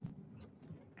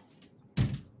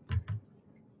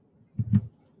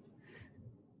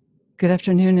Good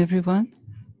afternoon, everyone.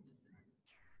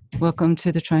 Welcome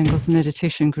to the Triangles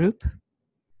Meditation Group.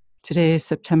 Today is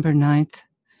September 9th,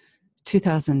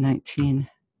 2019.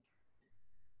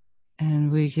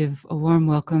 And we give a warm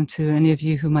welcome to any of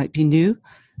you who might be new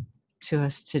to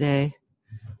us today.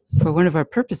 For one of our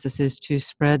purposes is to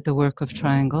spread the work of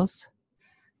Triangles,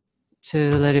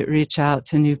 to let it reach out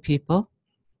to new people.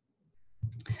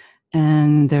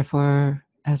 And therefore,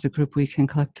 as a group, we can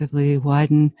collectively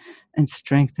widen and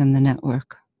strengthen the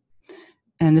network.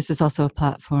 And this is also a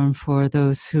platform for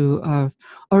those who are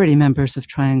already members of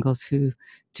Triangles who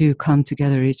do come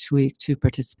together each week to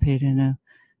participate in a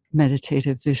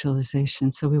meditative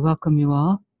visualization. So we welcome you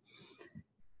all.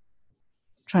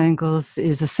 Triangles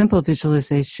is a simple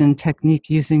visualization technique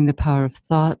using the power of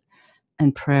thought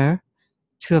and prayer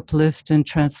to uplift and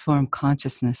transform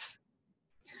consciousness.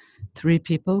 3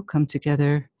 people come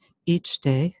together each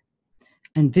day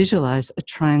and visualize a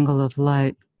triangle of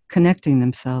light connecting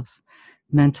themselves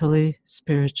mentally,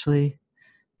 spiritually,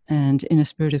 and in a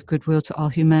spirit of goodwill to all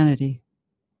humanity.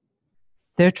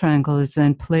 Their triangle is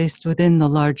then placed within the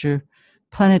larger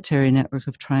planetary network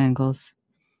of triangles,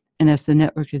 and as the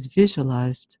network is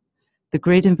visualized, the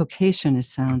great invocation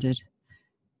is sounded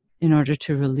in order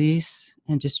to release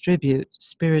and distribute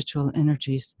spiritual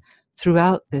energies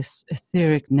throughout this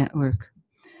etheric network,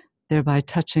 thereby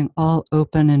touching all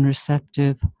open and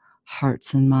receptive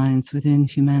hearts and minds within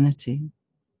humanity.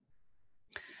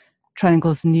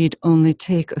 Triangles need only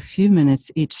take a few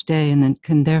minutes each day and then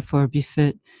can therefore be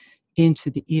fit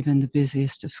into even the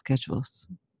busiest of schedules.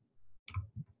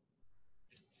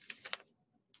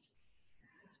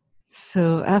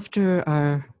 So after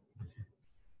our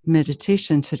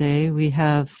meditation today, we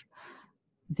have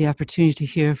the opportunity to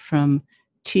hear from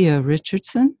Tia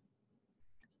Richardson,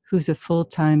 who's a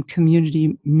full-time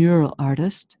community mural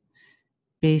artist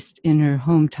based in her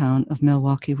hometown of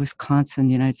Milwaukee, Wisconsin,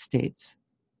 United States.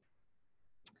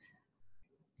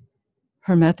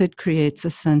 Her method creates a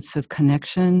sense of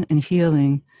connection and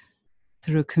healing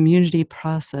through a community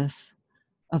process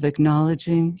of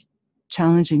acknowledging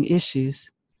challenging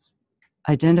issues,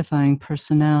 identifying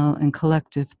personnel and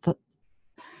collective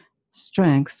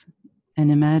strengths,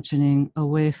 and imagining a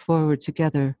way forward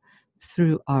together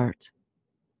through art.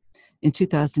 In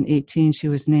 2018, she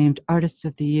was named Artist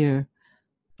of the Year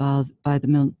by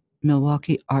the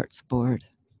Milwaukee Arts Board.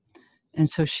 And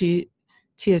so Tia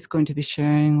is going to be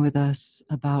sharing with us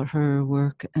about her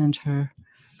work and her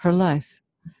life.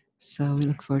 So we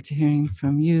look forward to hearing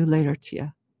from you later,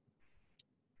 Tia.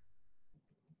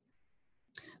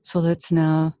 So let's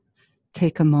now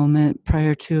take a moment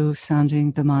prior to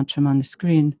sounding the mantra on the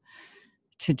screen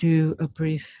to do a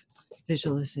brief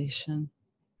visualization.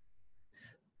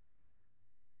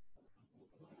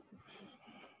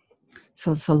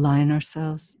 So let's align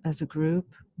ourselves as a group.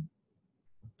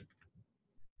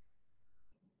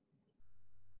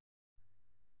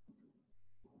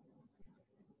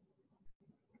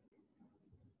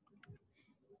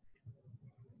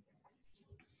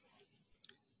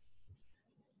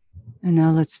 And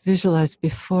now let's visualize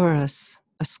before us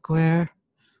a square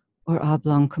or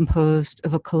oblong composed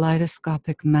of a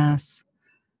kaleidoscopic mass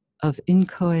of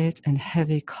inchoate and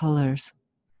heavy colors,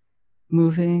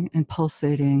 moving and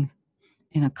pulsating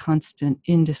in a constant,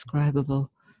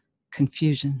 indescribable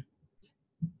confusion.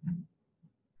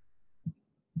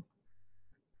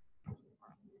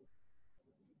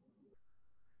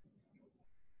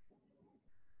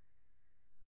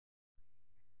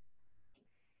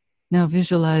 Now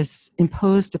visualize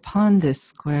imposed upon this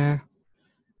square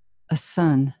a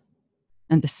sun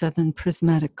and the 7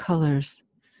 prismatic colors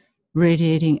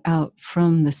radiating out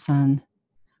from the sun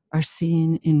are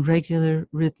seen in regular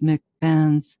rhythmic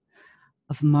bands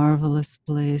of marvelous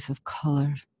blaze of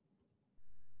color.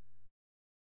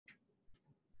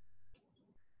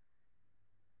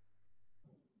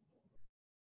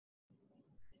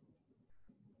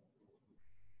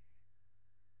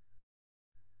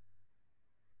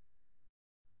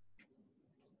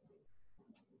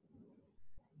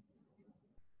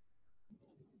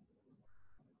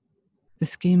 The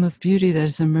scheme of beauty that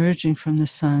is emerging from the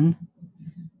sun,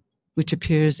 which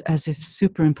appears as if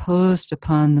superimposed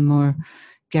upon the more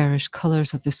garish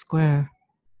colors of the square,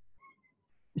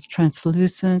 is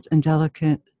translucent and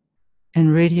delicate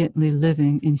and radiantly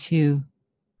living in hue.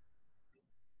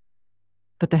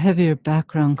 But the heavier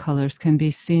background colors can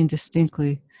be seen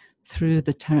distinctly through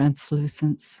the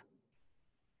translucence.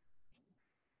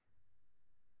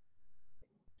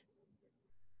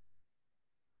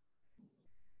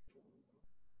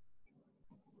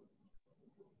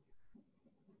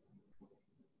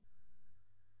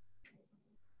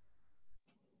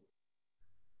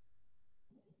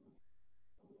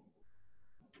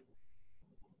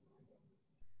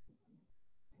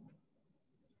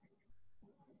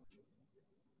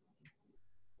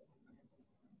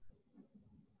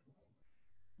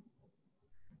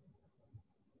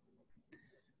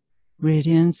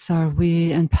 Radiance are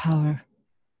we and power.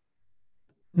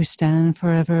 We stand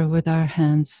forever with our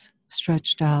hands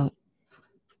stretched out,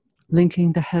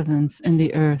 linking the heavens and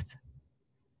the earth,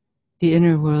 the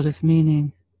inner world of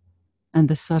meaning and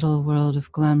the subtle world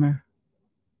of glamour.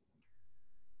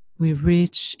 We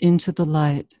reach into the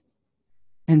light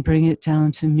and bring it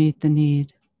down to meet the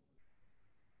need.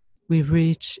 We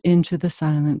reach into the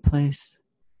silent place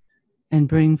and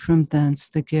bring from thence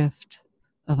the gift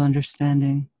of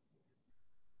understanding.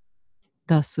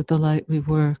 Thus with the light we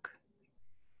work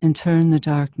and turn the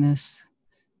darkness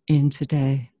into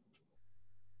day.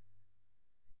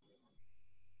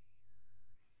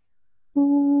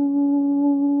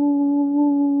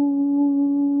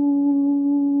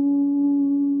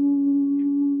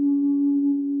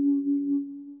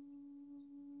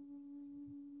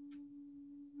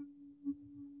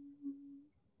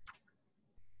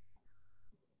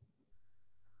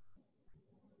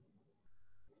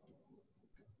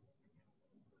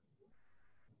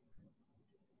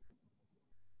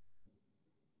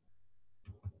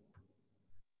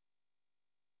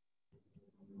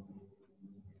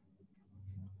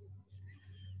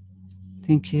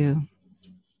 Thank you.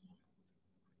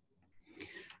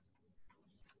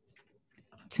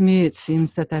 To me, it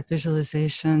seems that that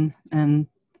visualization and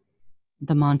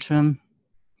the mantra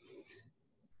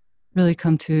really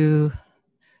come to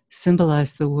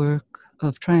symbolize the work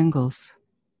of triangles,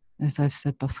 as I've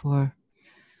said before.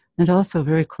 And also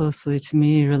very closely to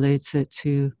me relates it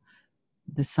to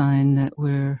the sign that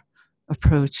we're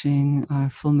approaching our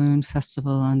full moon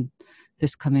festival on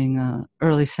this coming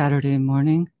early Saturday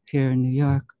morning here in New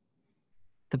York,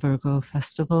 the Virgo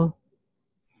festival.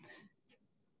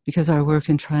 Because our work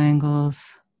in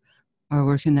triangles, our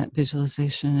work in that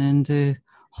visualization, and the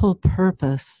whole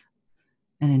purpose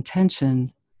and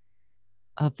intention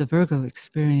of the Virgo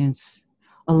experience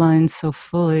aligns so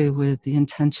fully with the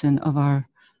intention of our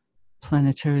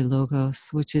planetary logos,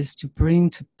 which is to bring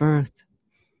to birth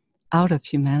out of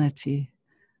humanity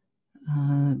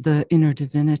the inner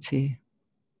divinity,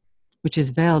 which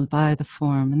is veiled by the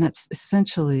form. And that's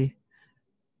essentially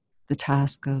the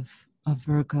task of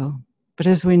Virgo. But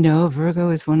as we know, Virgo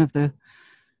is one of the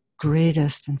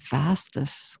greatest and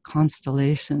fastest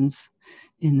constellations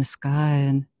in the sky.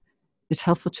 And it's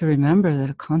helpful to remember that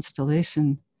a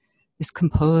constellation is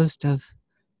composed of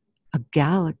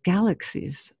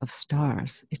galaxies of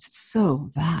stars. It's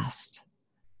so vast,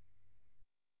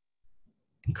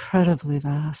 incredibly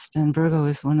vast. And Virgo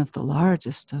is one of the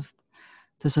largest of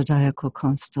the zodiacal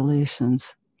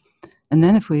constellations. And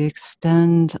then if we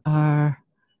extend our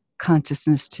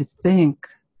consciousness to think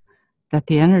that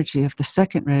the energy of the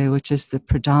second ray, which is the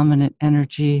predominant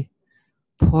energy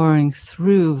pouring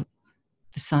through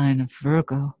the sign of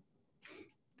Virgo,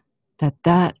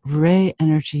 that ray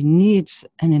energy needs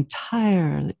an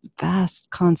entire vast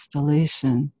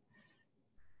constellation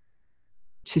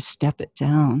to step it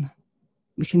down.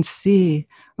 We can see,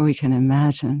 or we can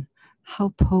imagine, how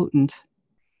potent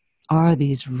are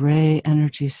these ray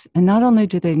energies. And not only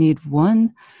do they need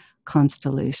one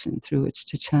constellation through which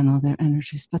to channel their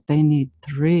energies, but they need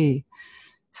three.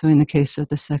 So in the case of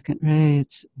the second ray,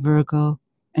 it's Virgo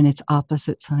and its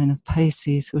opposite sign of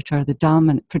Pisces, which are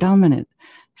the predominant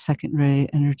second ray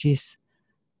energies.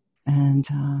 And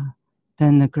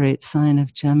then the great sign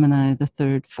of Gemini, the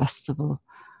third festival,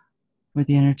 where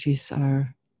the energies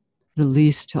are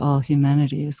released to all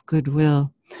humanity is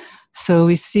goodwill. So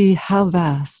we see how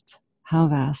vast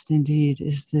indeed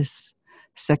is this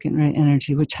second ray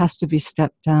energy, which has to be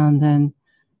stepped down then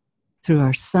through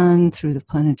our sun, through the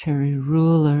planetary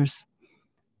rulers,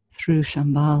 through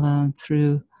Shambhala,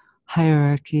 through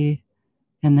hierarchy.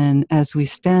 And then as we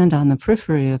stand on the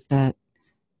periphery of that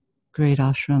great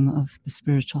ashram of the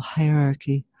spiritual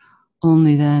hierarchy,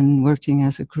 only then working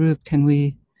as a group can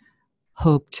we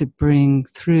hope to bring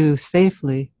through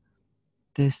safely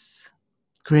this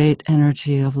great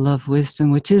energy of love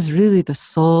wisdom, which is really the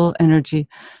soul energy,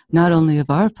 not only of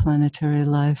our planetary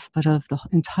life, but of the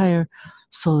entire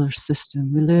solar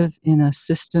system. We live in a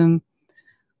system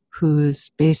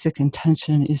whose basic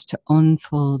intention is to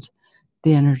unfold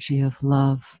the energy of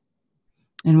love.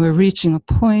 And we're reaching a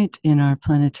point in our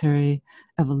planetary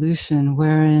evolution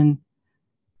wherein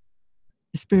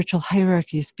the spiritual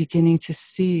hierarchy is beginning to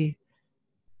see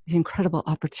the incredible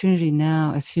opportunity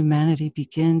now as humanity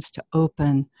begins to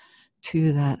open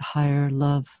to that higher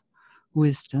love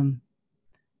wisdom.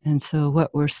 And so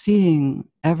what we're seeing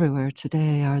everywhere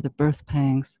today are the birth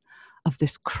pangs of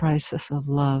this crisis of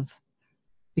love.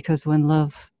 Because when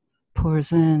love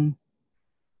pours in,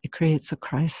 it creates a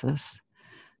crisis.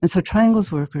 And so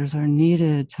triangles workers are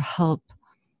needed to help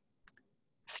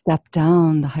step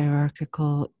down the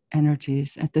hierarchical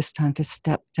energies at this time, to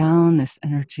step down this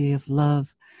energy of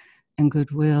love and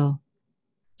goodwill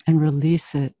and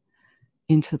release it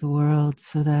into the world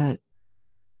so that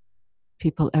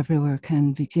people everywhere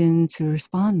can begin to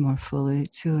respond more fully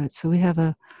to it. So we have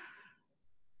a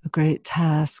great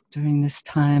task during this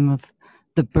time of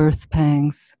the birth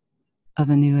pangs of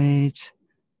a new age,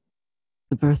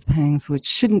 the birth pangs which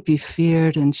shouldn't be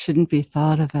feared and shouldn't be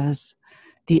thought of as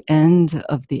the end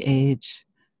of the age.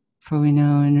 For we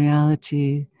know in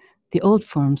reality, the old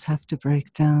forms have to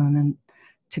break down and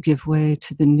to give way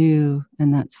to the new,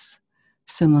 and that's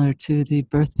similar to the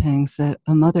birth pangs that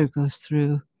a mother goes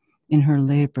through in her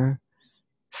labor.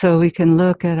 So we can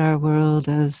look at our world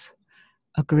as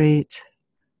a great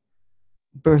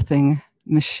birthing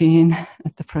machine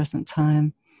at the present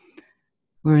time.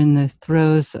 We're in the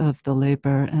throes of the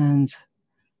labor and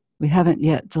we haven't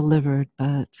yet delivered,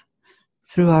 but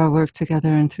through our work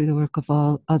together and through the work of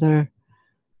all other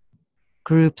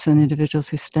groups and individuals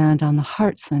who stand on the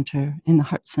heart center, in the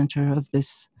heart center of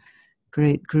this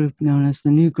great group known as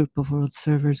the New Group of World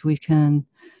Servers, we can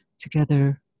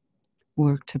together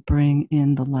work to bring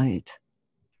in the light.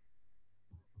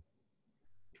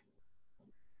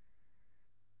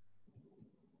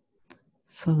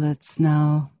 So let's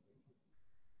now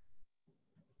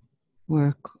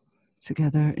work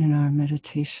together in our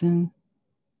meditation.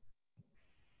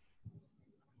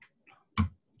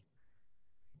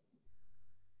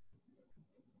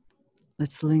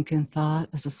 Let's link in thought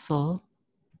as a soul,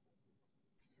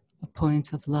 a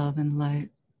point of love and light,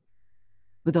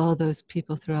 with all those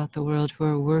people throughout the world who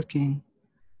are working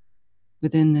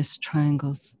within this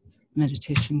Triangles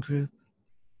meditation group.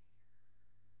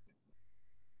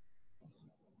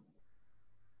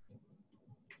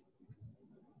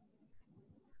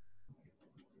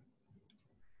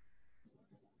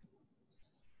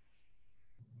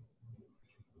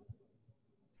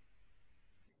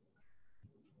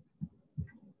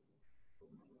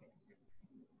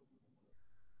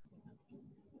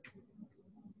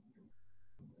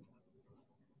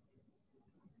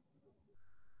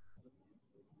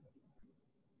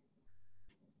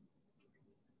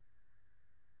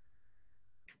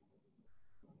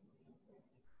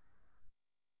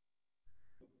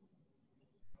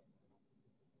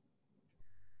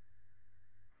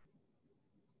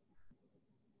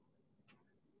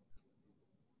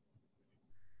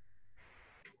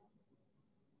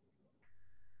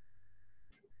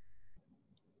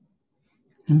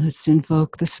 And let's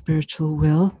invoke the spiritual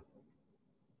will.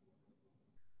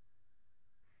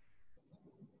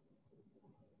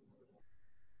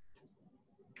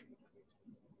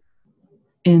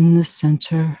 In the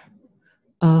center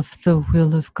of the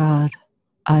will of God,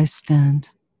 I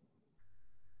stand.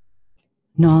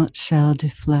 Naught shall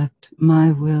deflect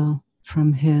my will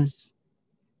from His.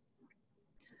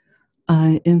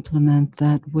 I implement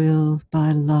that will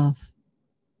by love.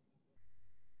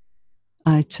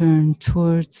 I turn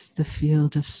towards the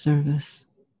field of service.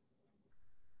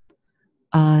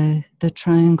 I, the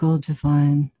triangle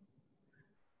divine,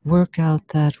 work out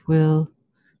that will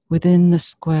within the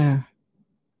square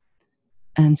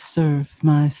and serve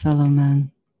my fellow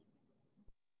men.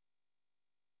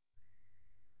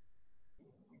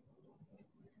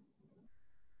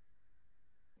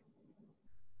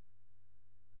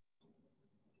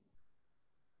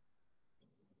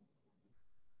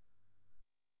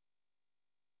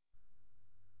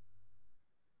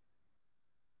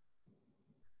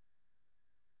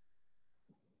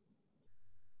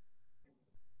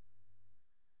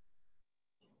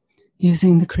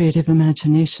 Using the creative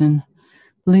imagination,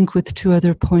 link with two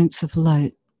other points of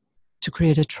light to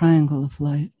create a triangle of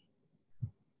light.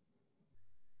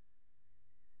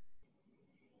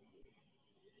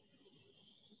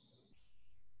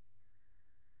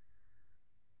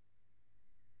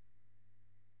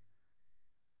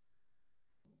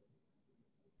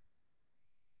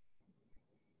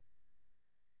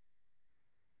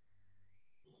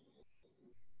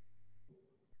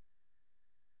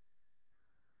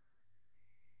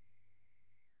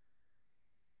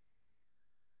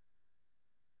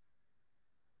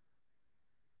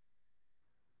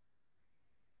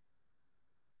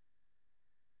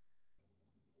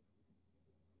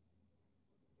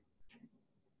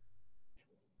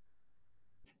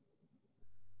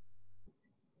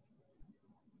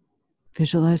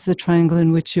 Visualize the triangle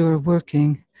in which you are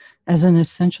working as an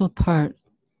essential part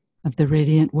of the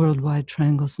Radiant Worldwide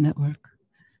Triangles Network.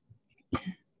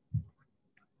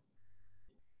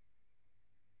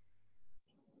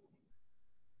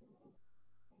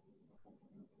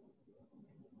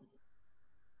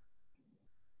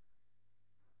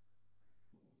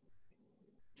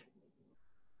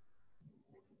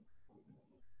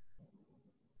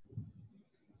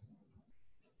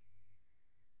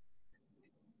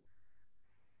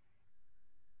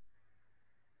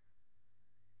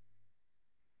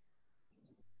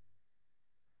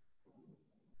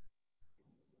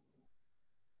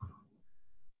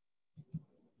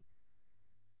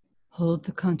 Hold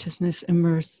the consciousness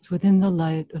immersed within the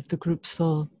light of the group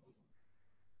soul,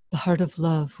 the heart of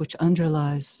love which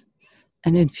underlies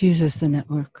and infuses the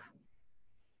network.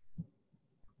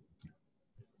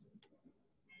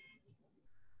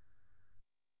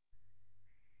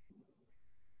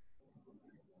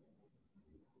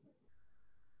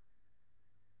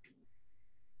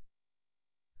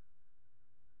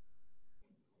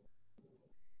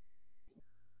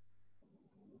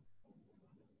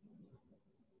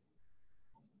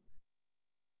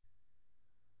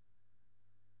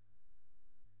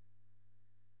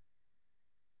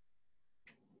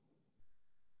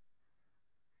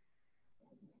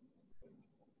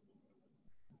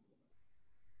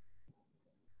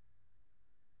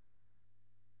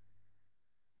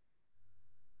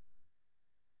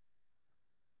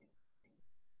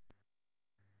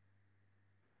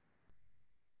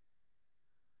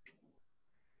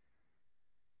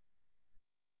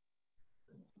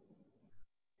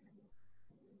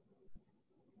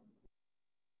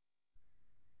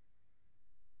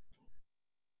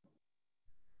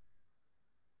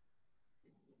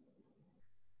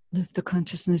 Lift the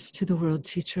consciousness to the world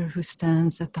teacher who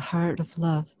stands at the heart of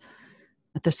love,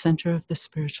 at the center of the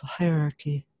spiritual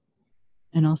hierarchy,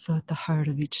 and also at the heart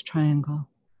of each triangle.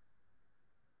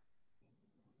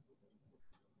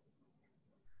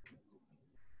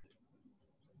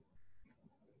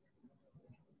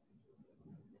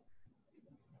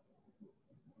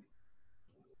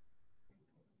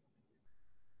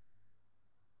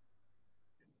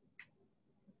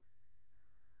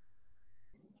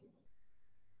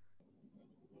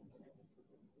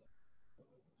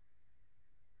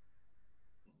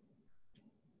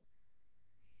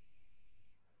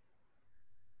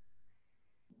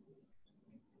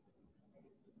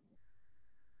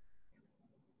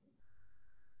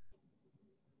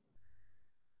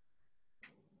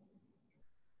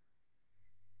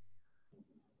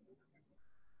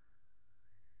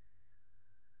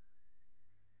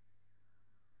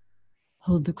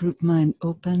 Hold the group mind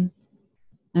open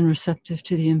and receptive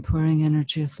to the impouring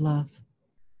energy of love.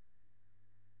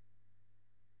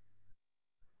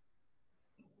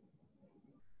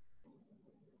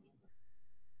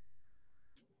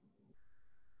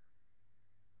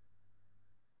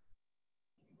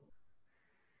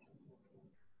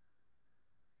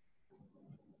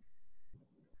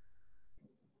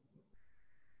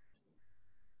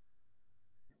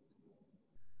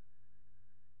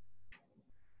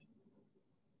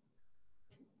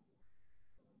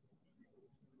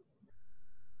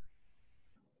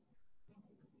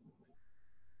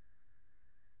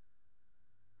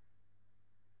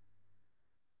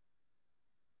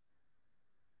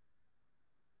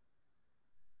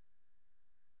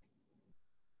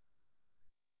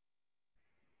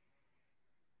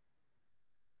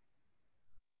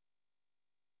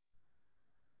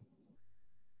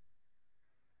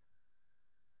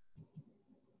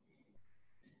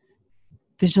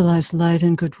 Visualize light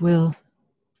and goodwill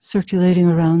circulating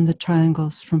around the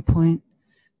triangles from point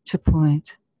to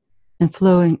point and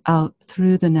flowing out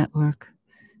through the network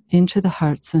into the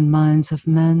hearts and minds of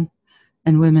men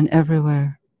and women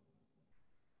everywhere,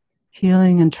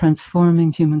 healing and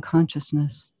transforming human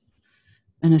consciousness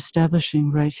and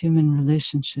establishing right human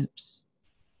relationships.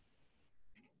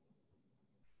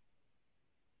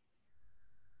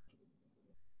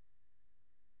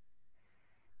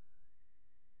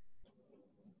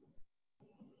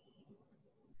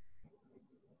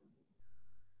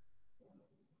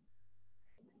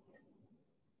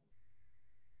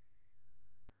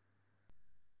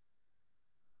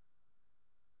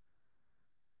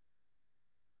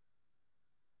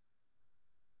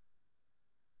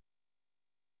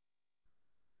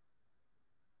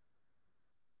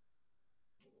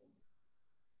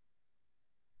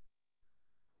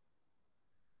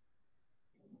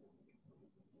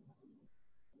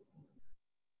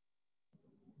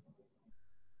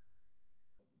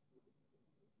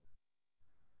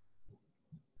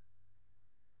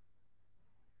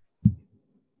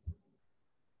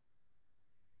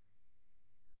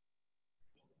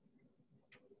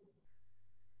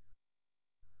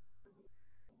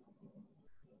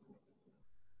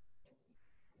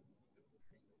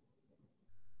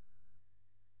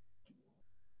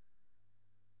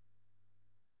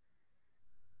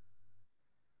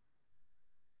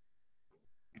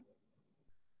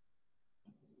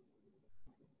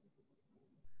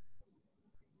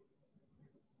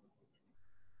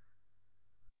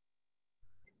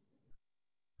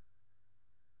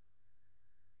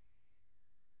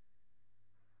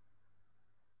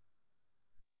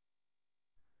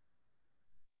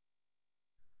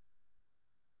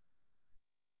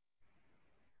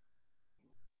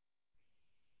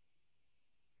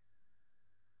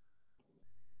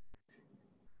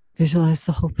 Visualize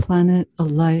the whole planet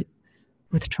alight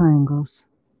with triangles.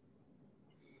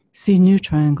 See new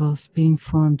triangles being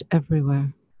formed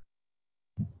everywhere.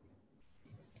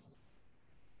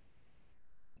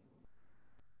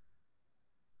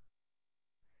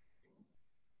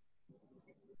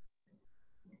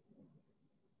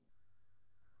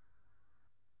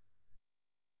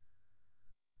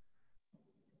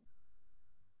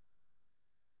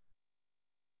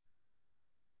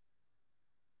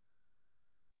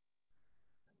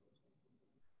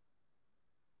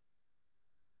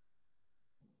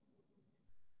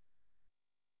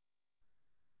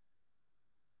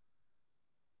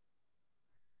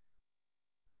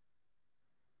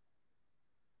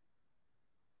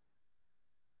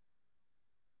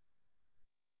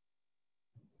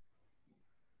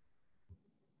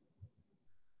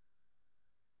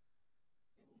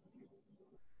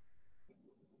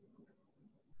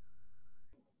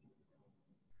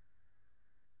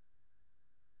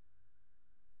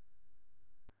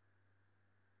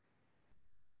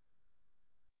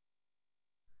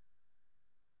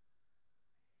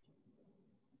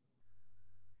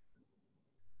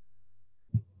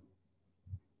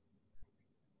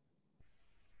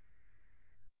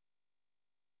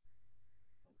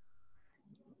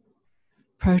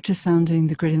 Prior to sounding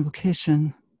the great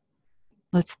invocation,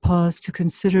 let's pause to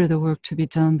consider the work to be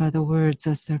done by the words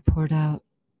as they're poured out.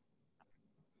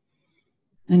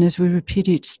 And as we repeat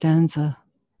each stanza,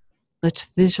 let's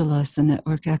visualize the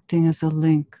network acting as a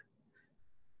link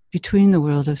between the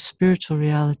world of spiritual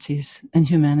realities and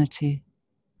humanity,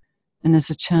 and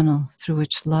as a channel through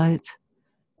which light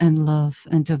and love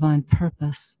and divine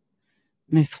purpose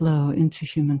may flow into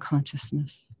human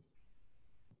consciousness.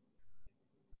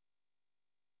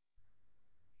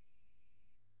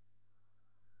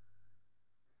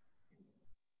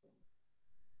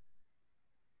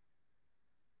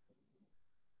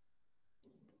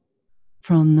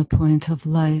 From the point of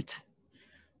light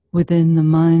within the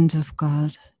mind of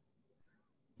God,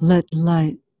 let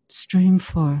light stream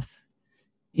forth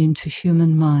into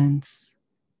human minds.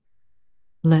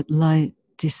 Let light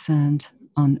descend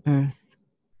on earth.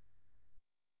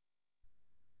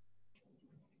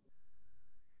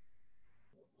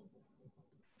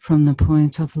 From the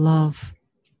point of love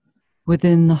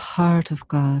within the heart of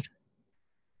God,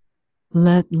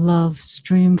 let love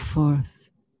stream forth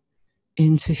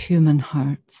into human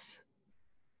hearts.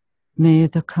 May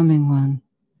the coming one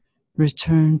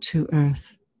return to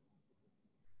earth.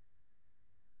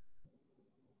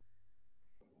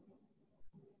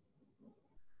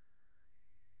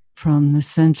 From the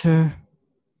center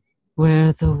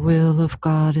where the will of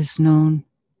God is known,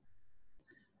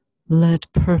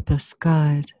 let purpose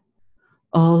guide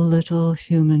all little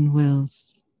human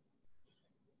wills,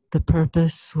 the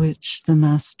purpose which the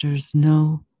masters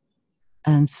know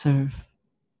and serve.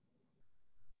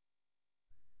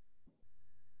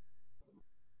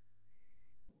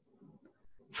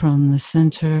 From the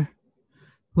center,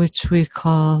 which we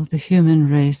call the human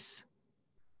race,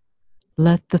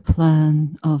 let the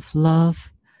plan of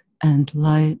love and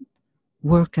light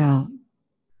work out,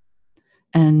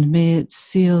 and may it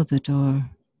seal the door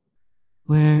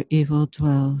where evil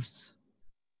dwells.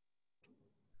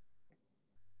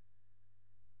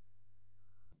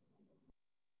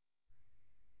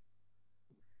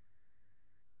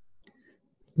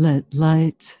 Let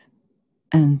light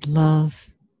and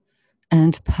love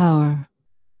and power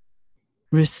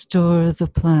restore the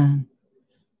plan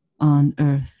on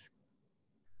earth.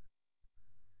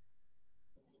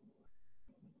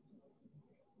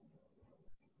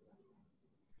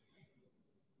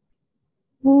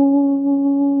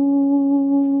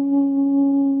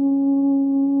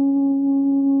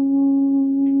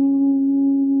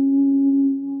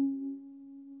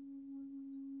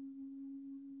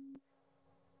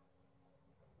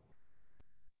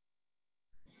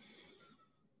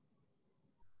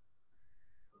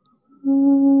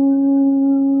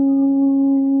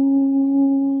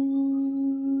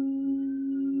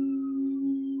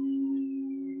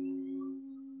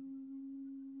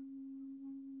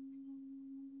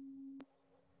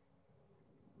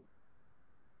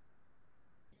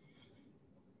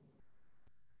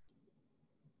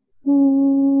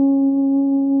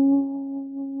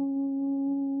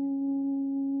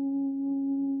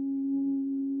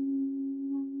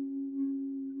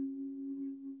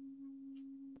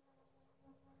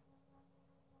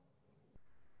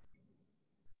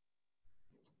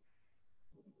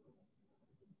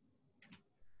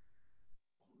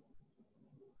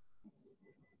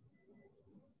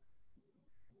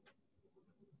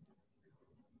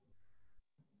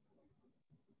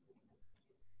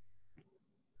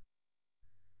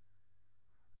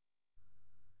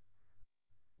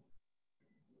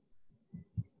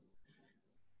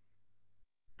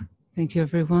 Thank you,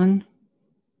 everyone.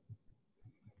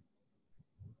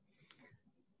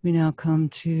 We now come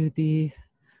to the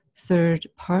third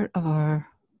part of our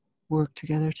work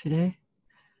together today.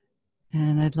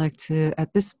 And I'd like to,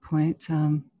 at this point,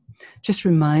 just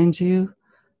remind you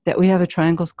that we have a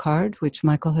triangles card, which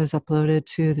Michael has uploaded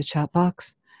to the chat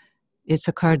box. It's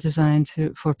a card designed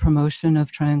for promotion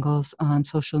of triangles on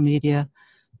social media.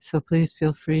 So please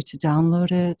feel free to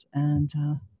download it and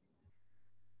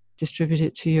distribute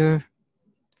it to your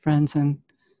friends on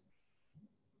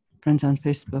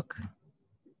Facebook.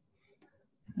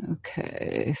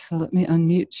 Okay, so let me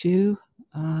unmute you.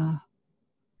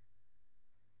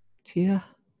 Tia?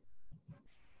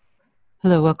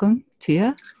 Hello, welcome,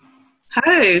 Tia.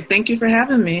 Hi, thank you for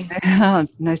having me.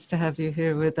 It's nice to have you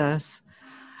here with us.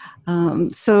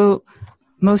 So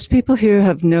most people here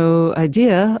have no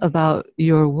idea about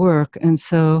your work, and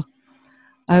so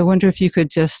I wonder if you could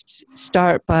just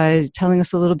start by telling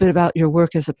us a little bit about your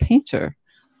work as a painter,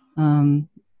 and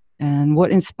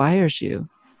what inspires you.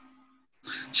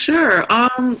 Sure.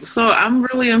 So I'm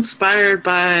really inspired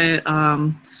by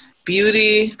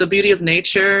beauty, the beauty of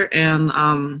nature, and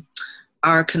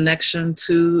our connection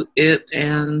to it,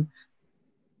 and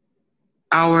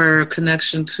our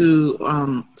connection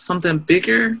to something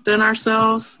bigger than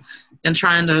ourselves, and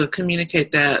trying to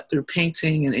communicate that through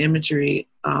painting and imagery,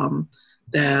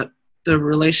 that the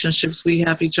relationships we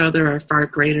have each other are far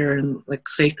greater and like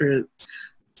sacred.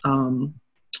 And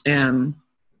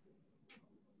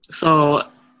so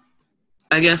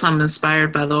I guess I'm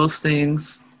inspired by those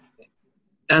things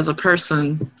as a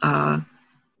person,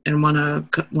 and want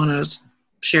to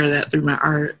share that through my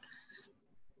art.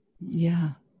 Yeah,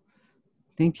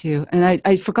 thank you. And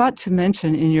I forgot to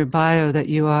mention in your bio that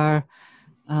you are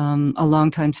a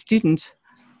longtime student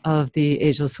of the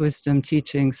Ageless Wisdom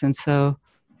teachings, and so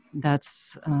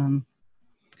that's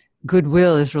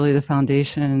goodwill is really the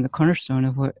foundation and the cornerstone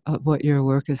of what your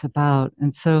work is about.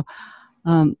 And so,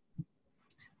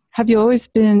 have you always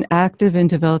been active in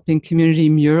developing community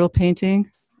mural painting,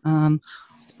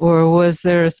 or was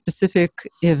there a specific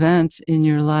event in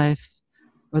your life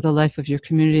or the life of your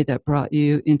community that brought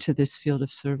you into this field of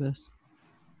service?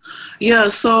 Yeah,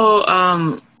 so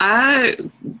I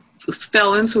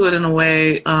fell into it in a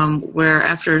way where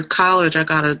after college I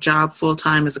got a job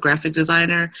full-time as a graphic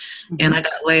designer, mm-hmm. and I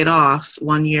got laid off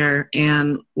one year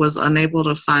and was unable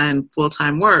to find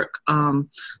full-time work.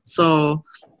 So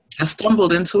I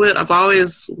stumbled into it. I've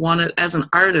always wanted, as an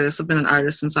artist, I've been an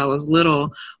artist since I was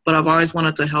little, but I've always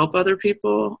wanted to help other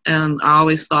people, and I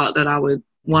always thought that I would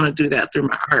want to do that through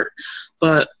my art.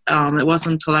 But it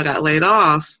wasn't until I got laid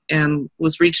off and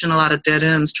was reaching a lot of dead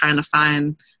ends trying to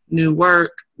find new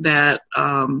work that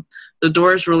the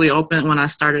doors really opened when I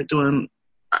started doing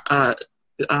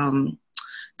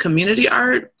community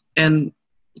art and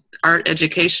art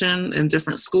education in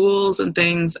different schools and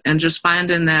things, and just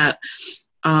finding that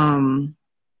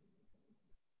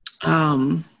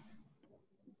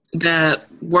that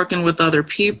working with other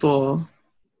people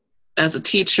as a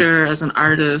teacher, as an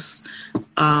artist,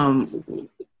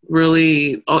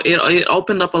 really, it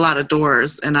opened up a lot of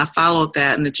doors, and I followed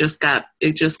that, and it just got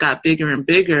bigger and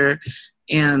bigger,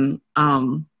 and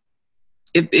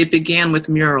it began with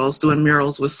murals, doing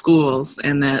murals with schools,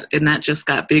 and that just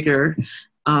got bigger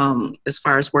as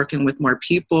far as working with more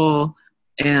people,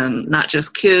 and not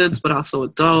just kids but also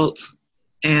adults,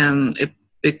 and it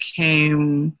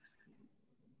became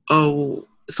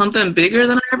something bigger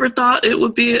than I ever thought it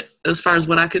would be as far as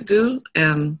what I could do.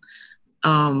 And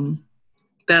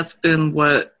that's been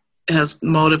what has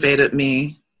motivated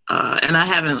me. And I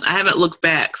haven't looked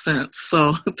back since.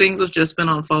 So things have just been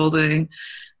unfolding.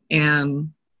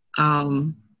 And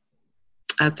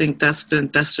I think that's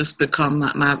just become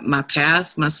my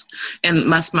path, my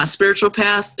spiritual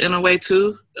path in a way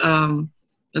too,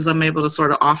 as I'm able to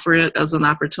sort of offer it as an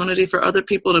opportunity for other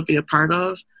people to be a part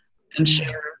of and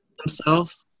share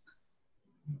themselves.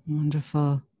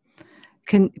 Wonderful.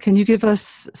 Can you give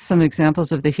us some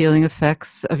examples of the healing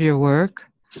effects of your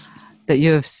work that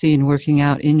you have seen working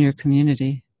out in your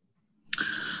community?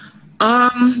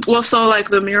 Well, so like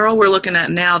the mural we're looking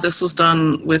at now, this was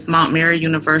done with Mount Mary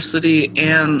University,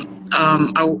 and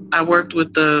I worked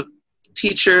with the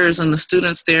teachers and the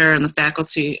students there and the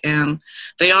faculty, and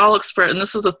they all express, and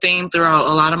this is a theme throughout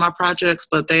a lot of my projects,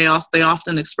 but they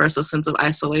often express a sense of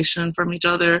isolation from each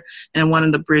other and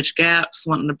wanting to bridge gaps,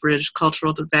 wanting to bridge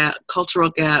cultural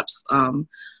gaps,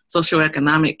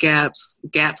 socioeconomic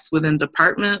gaps within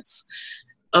departments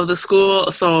of the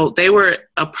school. So they were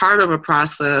a part of a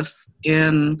process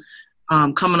in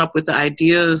coming up with the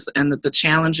ideas and the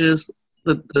challenges,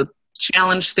 the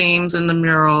challenge themes in the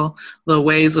mural, the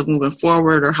ways of moving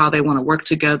forward or how they want to work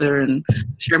together and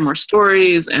share more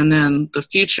stories, and then the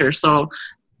future. So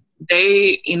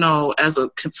they, as a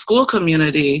school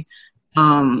community,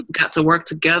 got to work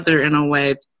together in a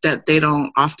way that they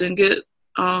don't often get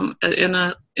in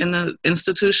a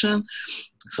institution.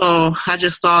 So I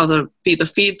just saw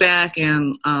the feedback,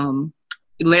 and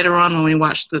later on when we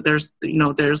watched that,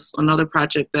 there's another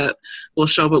project that will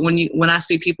show. But when I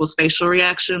see people's facial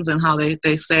reactions and how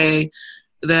they say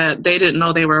that they didn't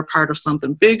know they were a part of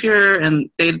something bigger, and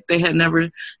they had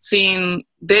never seen,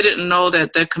 they didn't know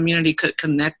that their community could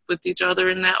connect with each other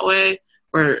in that way,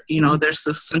 where there's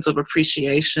this sense of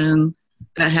appreciation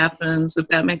that happens, if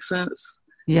that makes sense.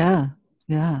 Yeah.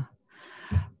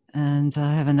 And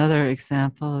I have another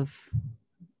example of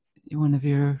one of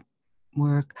your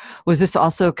work. Was this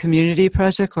also a community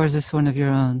project, or is this one of your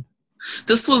own?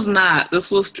 This was not.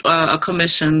 This was a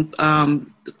commission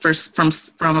from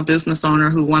a business owner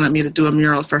who wanted me to do a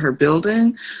mural for her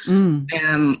building.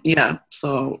 And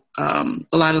so a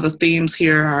lot of the themes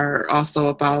here are also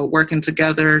about working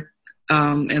together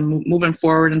and moving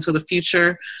forward into the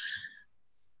future.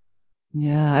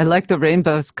 Yeah, I like the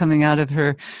rainbows coming out of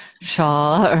her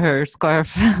shawl or her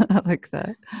scarf. I like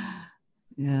that.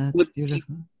 Yeah, it's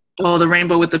beautiful. Oh, the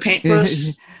rainbow with the paintbrush?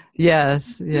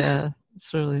 Yes, yeah,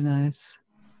 it's really nice.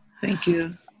 Thank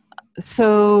you.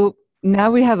 So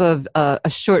now we have a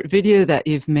short video that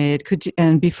you've made.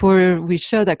 And before we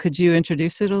show that, could you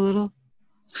introduce it a little?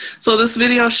 So this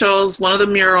video shows one of the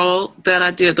mural that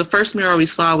I did. The first mural we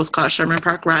saw was called Sherman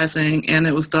Park Rising, and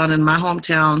it was done in my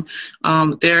hometown.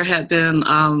 There had been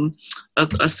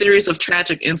a series of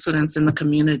tragic incidents in the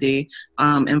community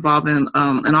involving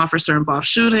an officer-involved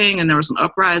shooting, and there was an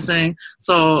uprising.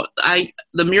 So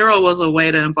the mural was a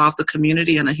way to involve the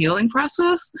community in a healing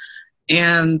process,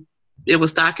 and it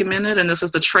was documented, and this is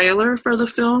the trailer for the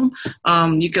film.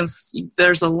 You can see,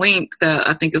 there's a link that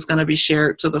I think is going to be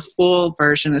shared to the full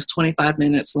version. It's 25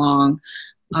 minutes long,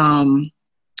 and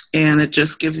it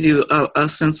just gives you a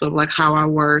sense of like how I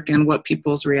work and what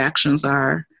people's reactions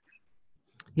are.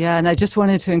 Yeah, and I just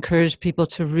wanted to encourage people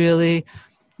to really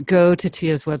go to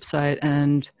Tia's website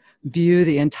and view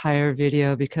the entire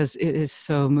video, because it is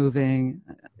so moving.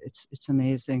 It's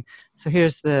amazing. So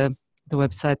here's the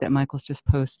website that Michael's just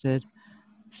posted.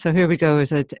 So here we go.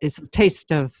 It's a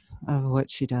taste of what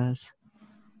she does.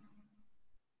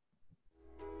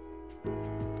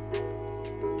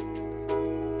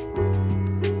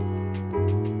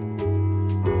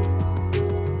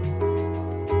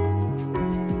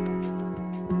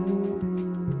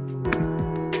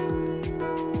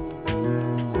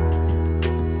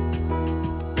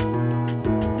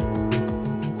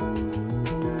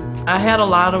 I had a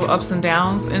lot of ups and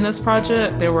downs in this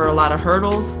project. There were a lot of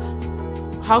hurdles.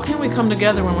 How can we come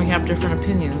together when we have different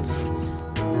opinions?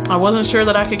 I wasn't sure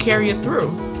that I could carry it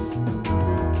through.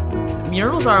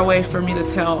 Murals are a way for me to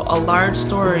tell a large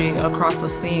story across a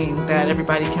scene that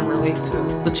everybody can relate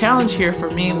to. The challenge here for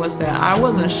me was that I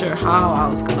wasn't sure how I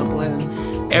was going to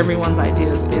blend everyone's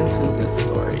ideas into this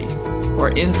story, or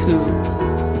into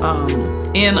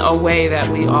in a way that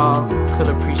we all could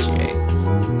appreciate.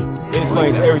 It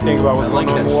explains everything about what's going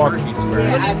on in Milwaukee.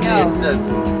 Yeah, I know. It says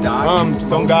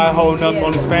some guy holding up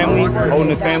on his family, holding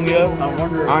his family up,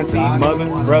 auntie, mother,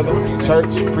 brother, church,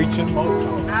 preaching.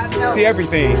 See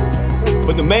everything.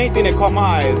 But the main thing that caught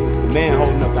my eye is the man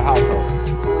holding up the household.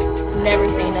 Never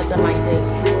seen nothing like this.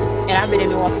 And I've been in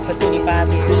Milwaukee for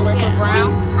 25 years. You work for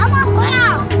Brown? I want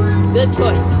Brown. Good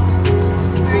choice.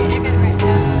 All right, I got it right.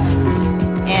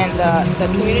 And the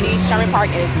community, Sherman Park,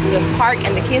 and the park,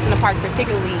 and the kids in the park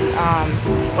particularly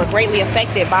were greatly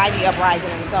affected by the uprising.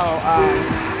 And so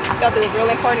I felt it was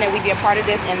really important that we be a part of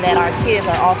this, and that our kids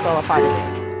are also a part of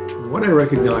it. What I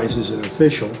recognize as an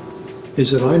official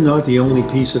is that I'm not the only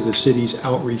piece of the city's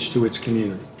outreach to its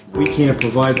community. We can't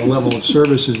provide the level of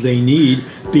services they need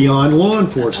beyond law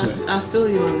enforcement. I feel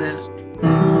you on that.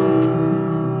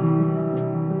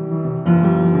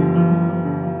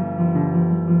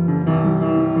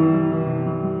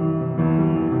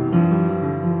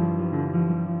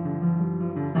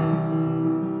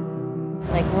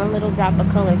 Like one little drop of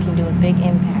color can do a big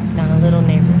impact on a little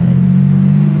neighborhood.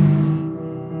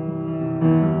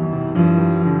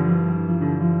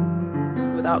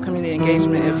 Without community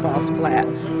engagement, it falls flat.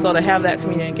 So to have that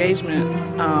community engagement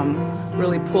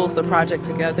really pulls the project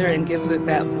together and gives it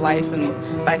that life and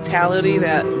vitality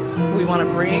that we want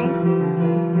to bring.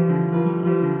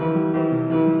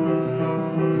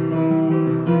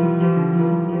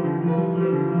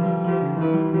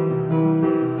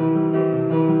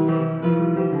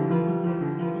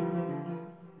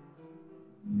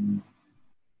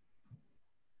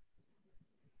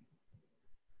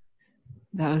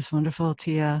 That was wonderful,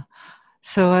 Tia.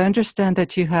 So I understand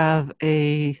that you have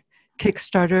a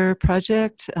Kickstarter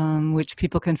project, which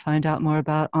people can find out more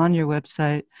about on your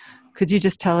website. Could you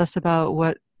just tell us about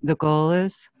what the goal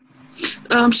is?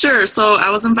 Sure. So I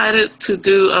was invited to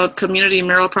do a community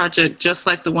mural project just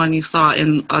like the one you saw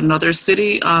in another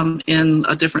city in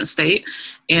a different state.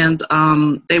 And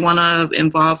they want to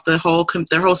involve their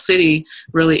whole city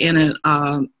really in it,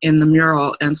 in the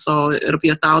mural. And so it'll be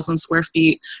 1,000 square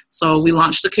feet. So we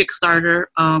launched a Kickstarter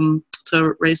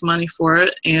to raise money for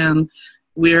it. And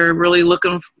we're really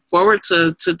looking forward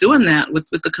to doing that with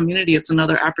the community. It's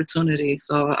another opportunity.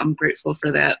 So I'm grateful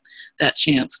for that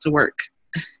chance to work.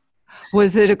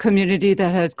 Was it a community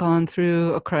that has gone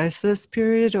through a crisis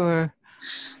period, or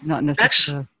not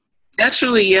necessarily?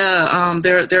 Actually, yeah.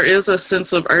 There is a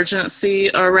sense of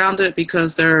urgency around it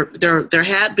because there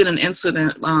had been an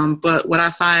incident. But what I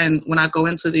find when I go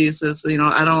into these is,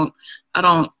 I don't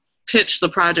pitch the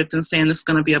project and saying this is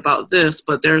going to be about this,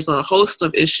 but there's a host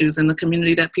of issues in the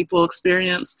community that people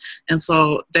experience, and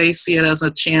so they see it as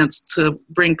a chance to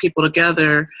bring people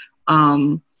together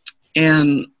and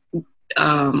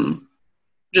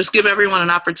just give everyone an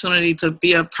opportunity to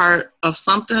be a part of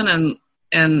something,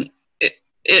 and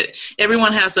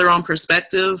everyone has their own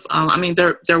perspective. I mean,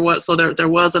 there was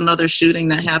another shooting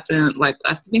that happened, like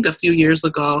I think a few years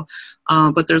ago,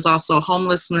 but there's also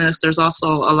homelessness. There's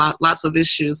also lots of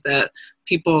issues that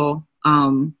people are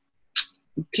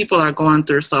going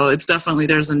through. So it's definitely,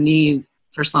 there's a need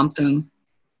for something.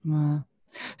 Wow.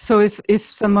 So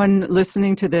if someone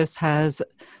listening to this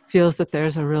feels that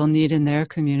there's a real need in their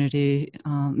community,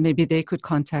 maybe they could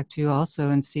contact you also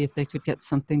and see if they could get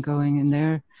something going in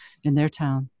their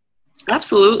town.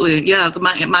 Absolutely. Yeah.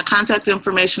 My contact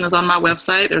information is on my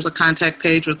website. There's a contact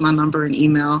page with my number and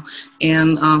email.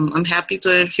 And I'm happy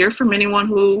to hear from anyone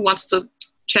who wants to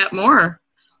chat more.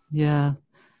 Yeah.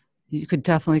 You could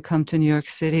definitely come to New York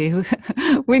City.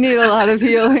 We need a lot of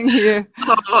healing here.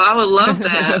 Oh, I would love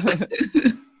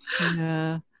that.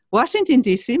 Yeah. Washington,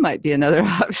 D.C. might be another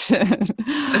option.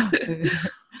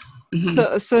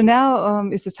 So now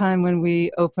is the time when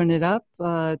we open it up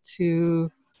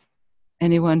to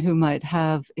anyone who might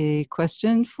have a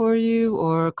question for you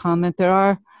or a comment. There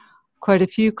are quite a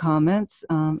few comments,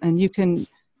 and you can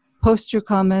post your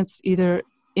comments either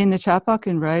in the chat box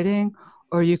in writing,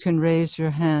 or you can raise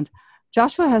your hand.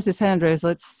 Joshua has his hand raised.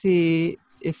 Let's see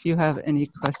if you have any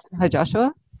questions. Hi,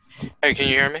 Joshua. Hey, can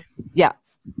you hear me? Yeah.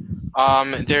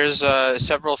 There's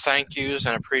several thank yous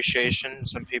and appreciation.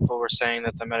 Some people were saying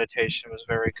that the meditation was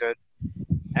very good.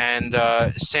 And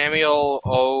Samuel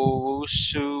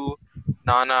Owusu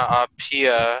Nana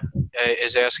Apia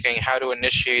is asking how to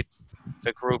initiate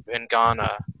the group in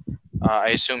Ghana. I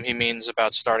assume he means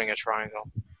about starting a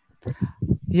triangle.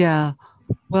 Yeah.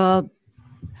 Well,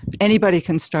 anybody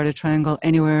can start a triangle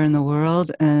anywhere in the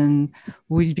world, and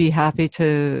we'd be happy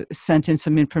to send in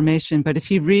some information. But if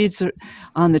he reads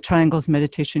on the Triangles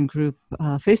Meditation Group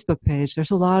Facebook page,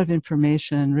 there's a lot of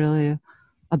information really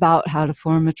about how to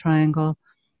form a triangle.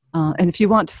 And if you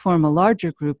want to form a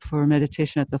larger group for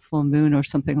meditation at the full moon or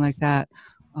something like that,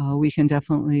 we can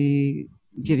definitely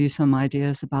give you some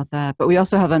ideas about that. But we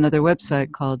also have another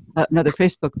website called, another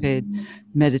Facebook page,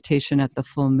 Meditation at the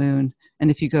Full Moon. And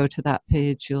if you go to that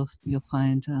page, you'll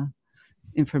find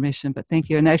information. But thank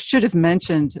you. And I should have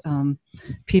mentioned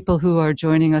people who are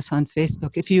joining us on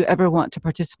Facebook. If you ever want to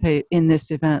participate in this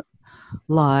event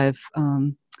live,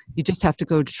 you just have to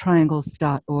go to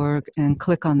triangles.org and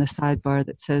click on the sidebar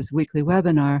that says weekly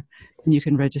webinar, and you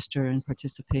can register and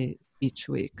participate each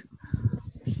week.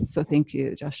 So thank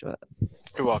you, Joshua.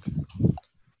 You're welcome.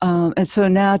 And so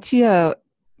now, Tia,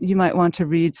 you might want to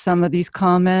read some of these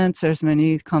comments. There's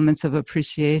many comments of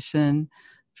appreciation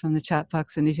from the chat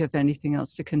box, and if you have anything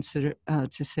else to consider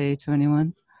to say to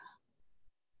anyone.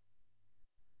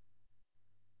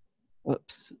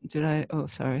 Whoops, oh,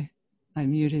 sorry, I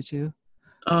muted you.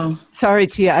 Sorry,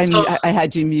 Tia, I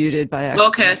had you muted by accident.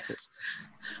 Okay.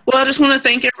 Well, I just want to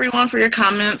thank everyone for your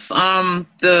comments. I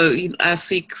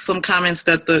see some comments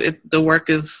that the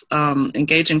work is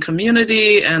engaging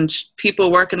community and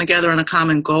people working together on a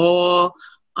common goal.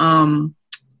 All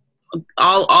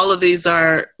of these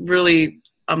are really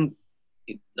my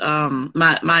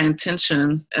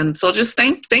intention, and so just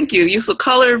thank you. Use of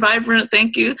color, vibrant.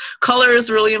 Thank you. Color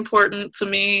is really important to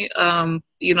me.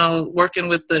 Working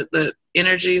with the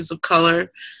energies of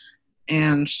color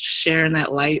and sharing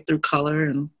that light through color.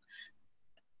 And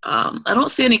I don't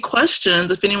see any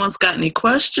questions. If anyone's got any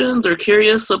questions or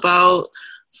curious about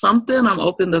something, I'm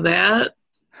open to that.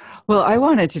 Well, I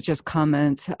wanted to just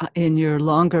comment in your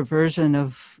longer version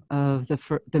of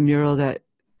the mural that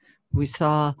we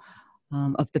saw.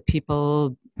 of the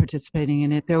people participating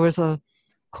in it. There was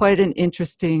quite an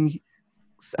interesting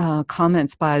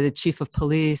comments by the chief of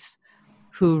police,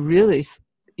 who really,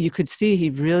 you could see he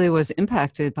really was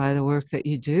impacted by the work that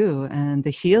you do and the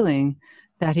healing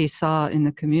that he saw in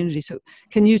the community. So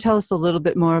can you tell us a little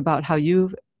bit more about how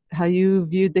you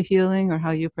viewed the healing or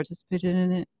how you participated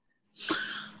in it?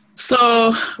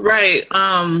 So, right.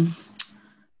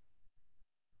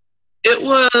 It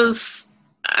was,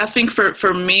 I think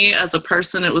for me as a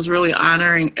person, it was really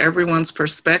honoring everyone's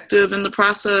perspective in the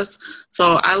process.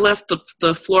 So I left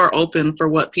the floor open for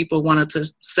what people wanted to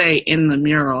say in the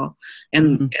mural,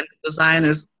 and the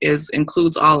design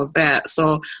includes all of that.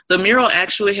 So the mural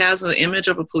actually has an image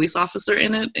of a police officer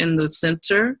in it in the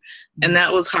center, and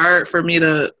that was hard for me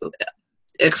to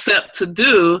accept to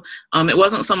do. It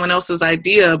wasn't someone else's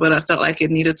idea, but I felt like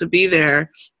it needed to be there.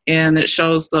 And it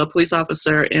shows the police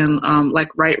officer in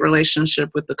right relationship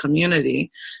with the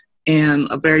community, and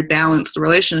a very balanced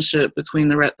relationship between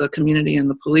the community and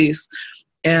the police.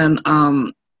 And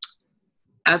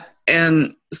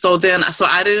so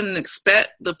I didn't expect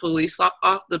the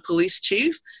police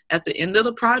chief at the end of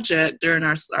the project during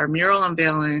our mural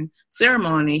unveiling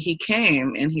ceremony. He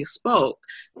came and he spoke,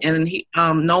 and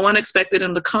no one expected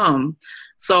him to come.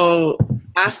 So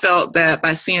I felt that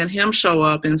by seeing him show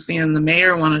up and seeing the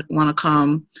mayor want to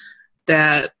come,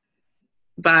 that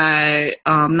by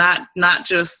not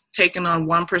just taking on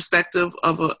one perspective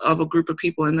of a group of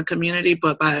people in the community,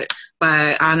 but by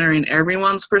honoring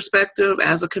everyone's perspective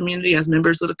as a community, as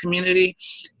members of the community,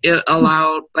 it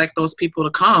allowed those people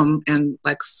to come, and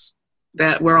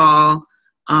that we're all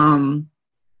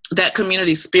that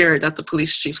community spirit that the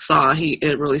police chief saw.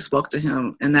 It really spoke to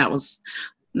him, and that was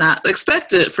not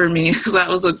expected for me, because that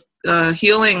was a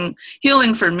healing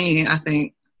for me, I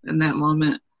think, in that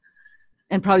moment.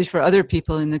 And probably for other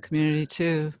people in the community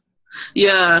too.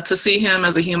 Yeah, to see him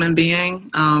as a human being,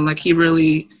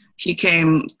 he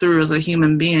came through as a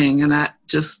human being, and I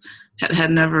just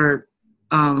had never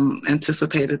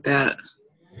anticipated that.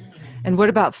 And what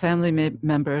about family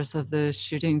members of the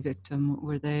shooting victim?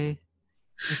 Were they?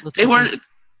 They weren't.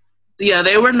 Yeah,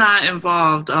 they were not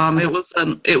involved. It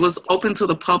was open to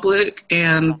the public,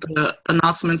 and the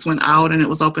announcements went out, and it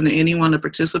was open to anyone to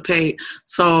participate.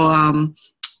 So,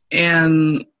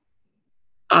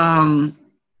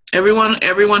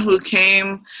 everyone who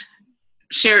came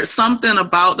shared something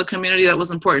about the community that was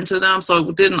important to them. So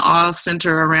it didn't all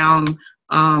center around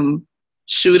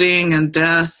shooting and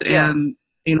death, and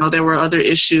there were other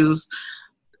issues,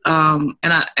 and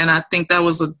I think that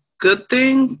was a good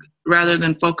thing, rather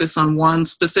than focus on one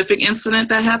specific incident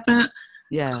that happened.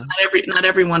 Yeah. Not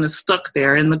everyone is stuck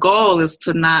there. And the goal is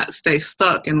to not stay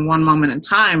stuck in one moment in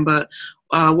time, but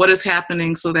what is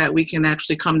happening so that we can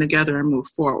actually come together and move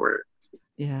forward.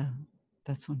 Yeah,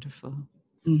 that's wonderful.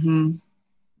 Mm-hmm.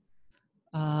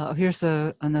 Here's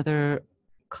another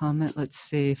comment, let's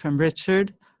see, from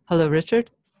Richard. Hello, Richard.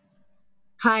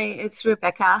 Hi, it's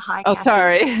Rebecca. Hi. Oh, Kathy.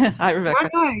 Sorry. Hi, Rebecca.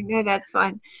 No, that's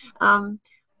fine.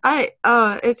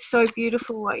 It's so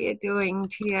beautiful what you're doing,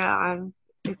 Tia.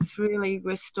 It's really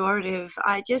restorative.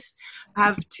 I just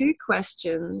have two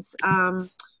questions.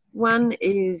 One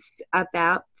is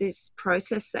about this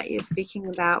process that you're speaking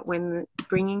about when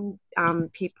bringing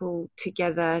people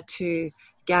together to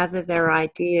gather their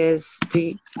ideas.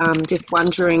 Just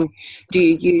wondering, do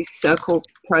you use circle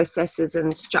processes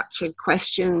and structured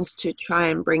questions to try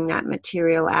and bring that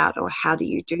material out, or how do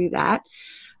you do that?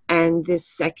 And this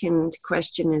second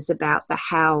question is about the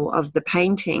how of the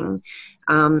painting.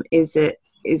 Is it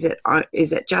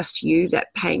just you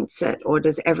that paints it, or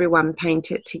does everyone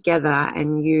paint it together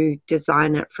and you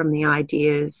design it from the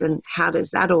ideas? And how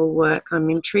does that all work? I'm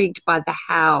intrigued by the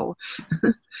how.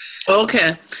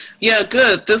 Okay. Yeah,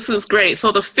 good. This is great.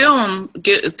 So the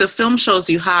film shows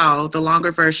you how, the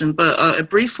longer version, but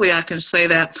briefly I can say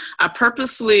that I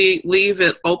purposely leave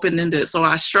it open-ended. So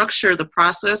I structure the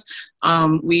process.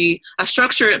 I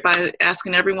structure it by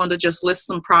asking everyone to just list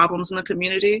some problems in the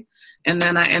community, and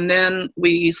then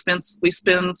we spend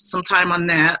some time on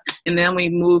that, and then we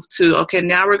move to, okay,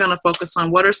 now we're going to focus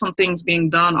on what are some things being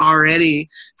done already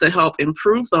to help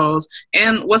improve those,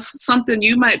 and what's something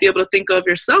you might be able to think of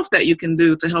yourself that you can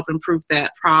do to help improve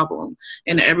that problem.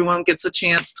 And everyone gets a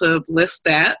chance to list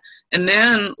that. And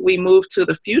then we move to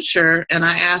the future, and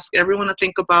I ask everyone to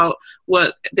think about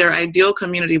what their ideal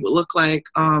community would look like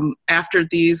after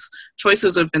these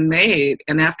choices have been made,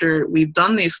 and after we've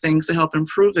done these things to help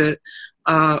improve it.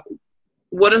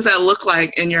 What does that look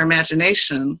like in your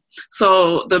imagination?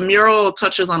 So the mural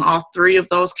touches on all three of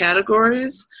those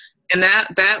categories. And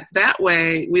that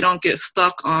way we don't get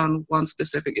stuck on one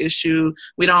specific issue.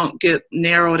 We don't get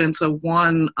narrowed into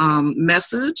one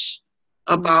message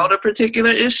about a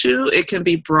particular issue. It can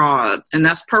be broad, and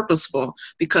that's purposeful,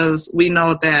 because we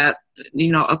know that,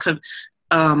 you know,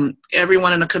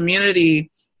 everyone in a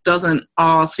community doesn't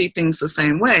all see things the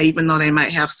same way, even though they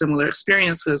might have similar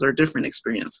experiences or different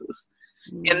experiences.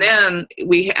 And then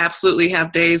we absolutely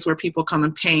have days where people come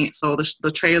and paint. So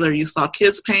the trailer, you saw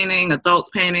kids painting, adults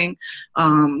painting.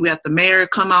 We had the mayor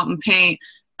come out and paint.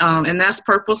 And that's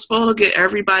purposeful to get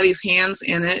everybody's hands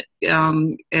in it.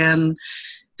 And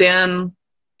then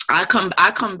I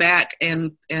come back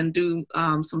and do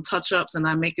some touch-ups, and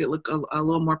I make it look a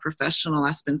little more professional.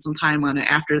 I spend some time on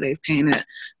it after they've painted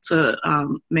to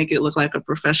make it look like a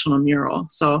professional mural.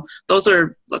 So those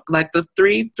are like the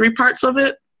three parts of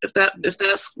it, if that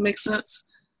makes sense.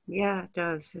 Yeah, it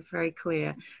does. It's very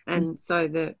clear. And so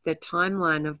the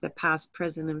timeline of the past,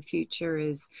 present, and future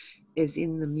is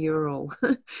in the mural.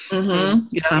 And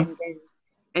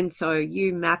so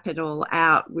you map it all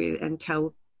out and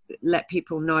let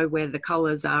people know where the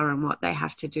colors are and what they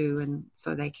have to do, and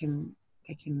so they can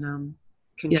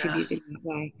contribute in that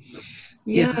way.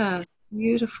 Yeah,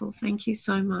 beautiful. Thank you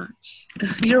so much.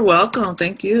 You're welcome.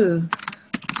 Thank you.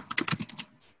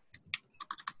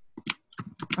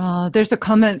 There's a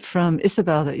comment from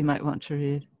Isabel that you might want to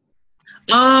read.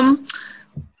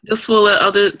 This will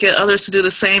get others to do the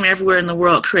same everywhere in the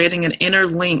world, creating an inner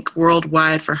link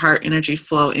worldwide for heart energy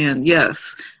flow in.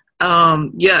 Yes.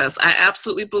 Yes, I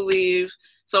absolutely believe.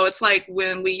 So it's like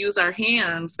when we use our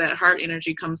hands, that heart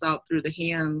energy comes out through the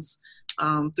hands,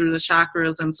 through the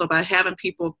chakras. And so by having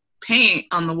people paint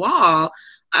on the wall,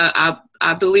 I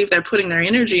believe they're putting their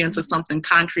energy into something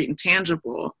concrete and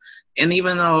tangible. And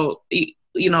even though,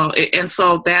 you know, and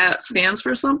so that stands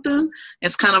for something.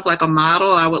 It's kind of like a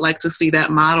model. I would like to see that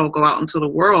model go out into the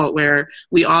world where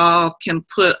we all can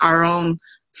put our own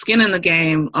skin in the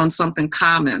game on something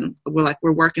common.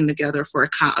 We're working together for a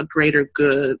greater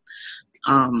good.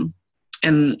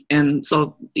 And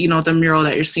so, you know, the mural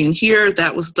that you're seeing here,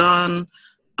 that was done.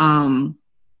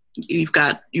 You've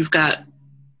got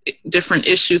different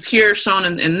issues here shown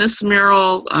in this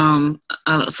mural.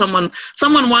 Someone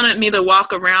wanted me to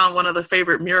walk around one of the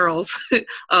favorite murals.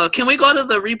 Can we go to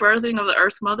the rebirthing of the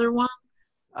Earth Mother one?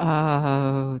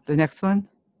 The next one?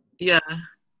 Yeah.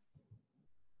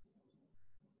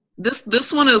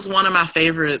 This one is one of my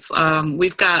favorites.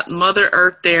 We've got Mother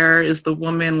Earth. There is the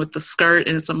woman with the skirt,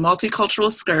 and it's a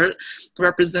multicultural skirt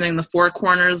representing the four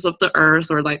corners of the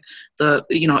earth, or like the,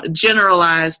 you know,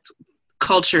 generalized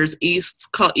cultures: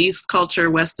 East culture,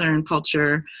 Western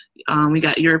culture. We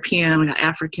got European, we got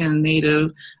African,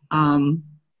 Native,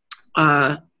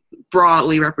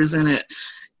 broadly represented,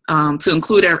 to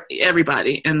include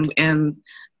everybody. And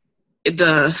it's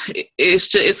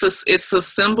a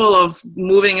symbol of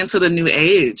moving into the new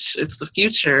age. It's the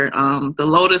future. The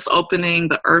lotus opening,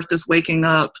 the earth is waking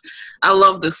up. I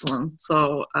love this one.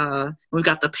 So we've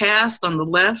got the past on the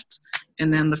left,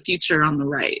 and then the future on the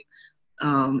right.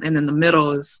 And in the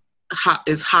middle is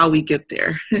how we get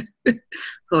there.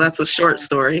 So that's a short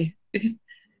story.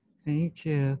 Thank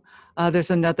you. There's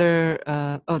another,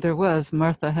 there was,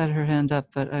 Martha had her hand up,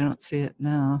 but I don't see it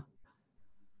now.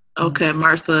 Okay,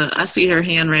 Martha, I see her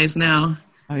hand raised now.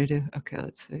 Oh, you do? Okay,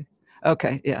 let's see.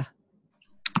 Okay, yeah.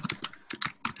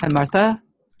 Hi, Martha.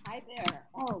 Hi there.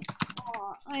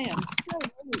 I am so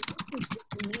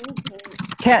amazing.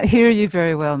 Can't hear you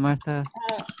very well, Martha.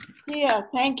 Tia,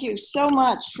 thank you so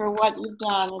much for what you've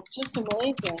done. It's just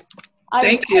amazing.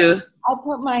 Thank you. I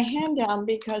put my hand down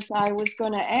because I was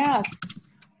going to ask,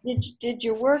 did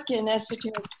your work in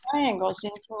esoteric triangles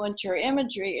influence your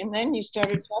imagery? And then you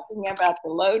started talking about the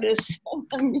lotus and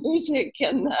the music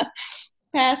and the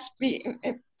past,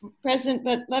 present.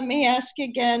 But let me ask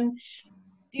again,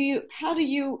 how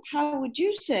would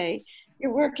you say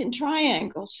your work in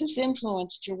triangles has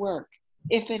influenced your work,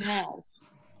 if it has?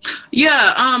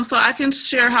 Yeah, so I can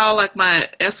share how like my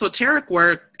esoteric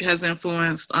work has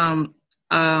influenced.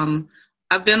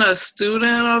 I've been a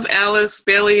student of Alice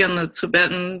Bailey and the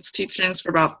Tibetan's teachings for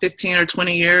about 15 or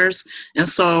 20 years. And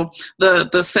so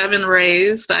the seven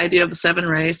rays, the idea of the seven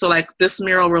rays, so like this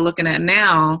mural we're looking at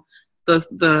now,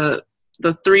 the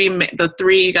three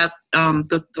you got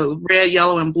the red,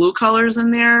 yellow, and blue colors in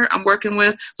there I'm working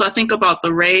with. So I think about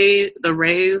the rays,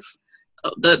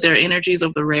 their energies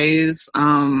of the rays.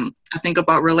 I think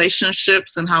about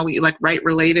relationships and how we like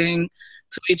relating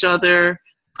to each other.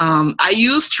 I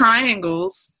use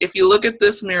triangles. If you look at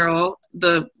this mural,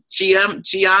 the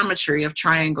geometry of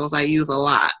triangles I use a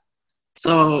lot.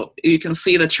 So you can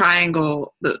see the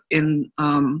triangle in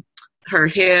her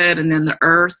head and then the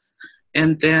earth,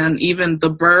 and then even the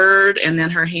bird, and then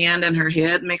her hand and her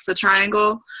head makes a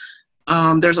triangle.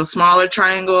 There's a smaller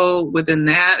triangle within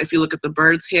that. If you look at the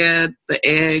bird's head, the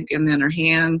egg, and then her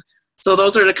hand. So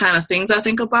those are the kind of things I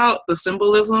think about, the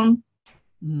symbolism.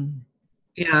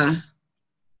 Yeah.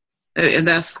 And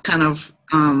that's kind of,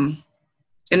 and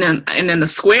then the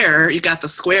square, you got the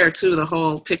square too. The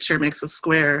whole picture makes a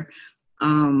square.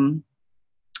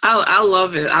 I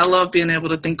love it. I love being able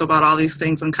to think about all these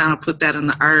things and kind of put that in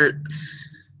the art.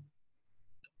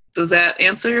 Does that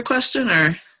answer your question,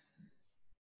 or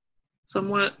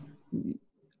somewhat?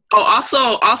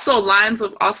 Oh, also lines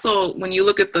of, also when you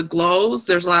look at the glows,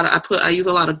 there's a lot of, I use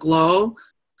a lot of glow,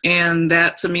 and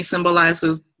that to me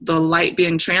symbolizes the light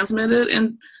being transmitted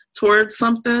in towards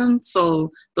something.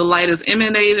 So the light is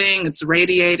emanating, it's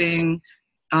radiating.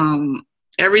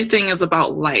 Everything is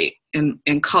about light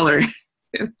and color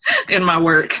in my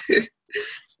work.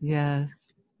 Yeah.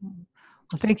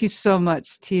 Well, thank you so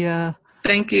much, Tia.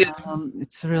 Thank you.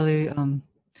 It's really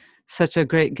such a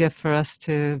great gift for us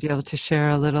to be able to share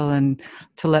a little and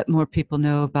to let more people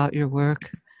know about your work.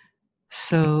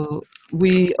 So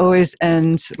we always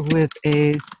end with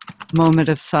a moment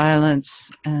of silence,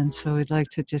 and so we'd like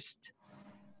to just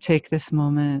take this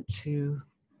moment to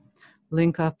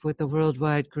link up with the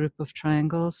worldwide group of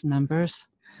Triangles members,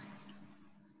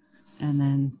 and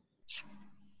then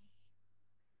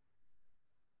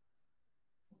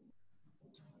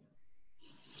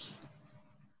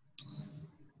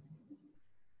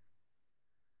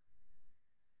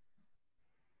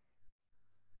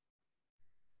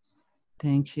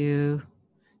thank you,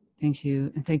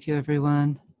 and thank you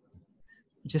everyone.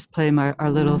 Just play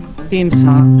our little theme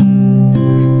song.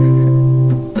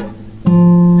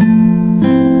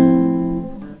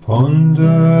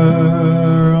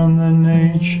 Ponder on the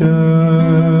nature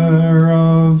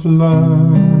of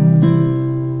love.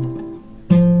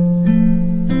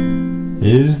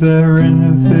 Is there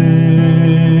anything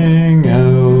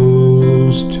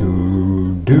else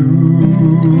to do?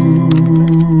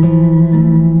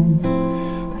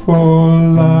 For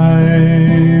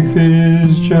life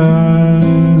is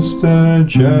just a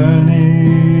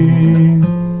journey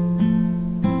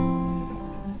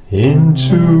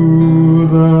into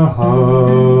the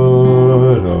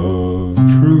heart of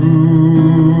truth.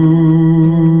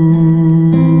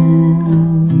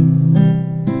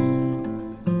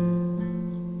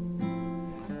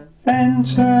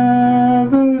 Enter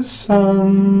the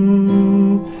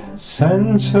sun,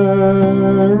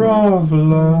 center of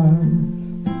love,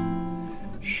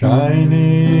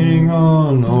 shining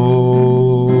on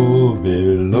all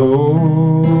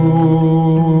below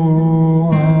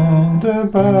and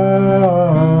above.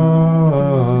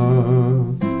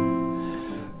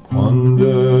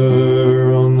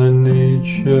 Ponder on the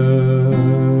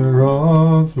nature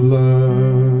of love.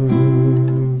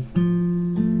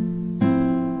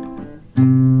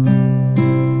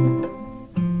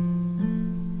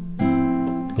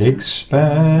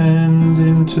 Expand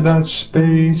into that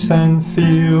space and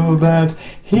feel that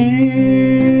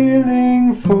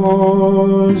healing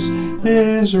force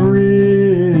is real.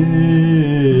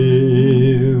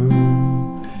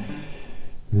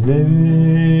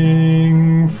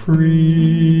 Living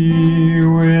free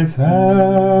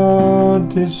without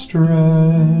distress,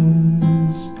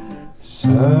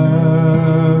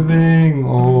 serving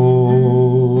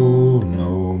all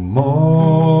no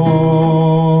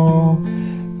more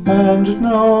and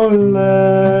no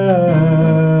less.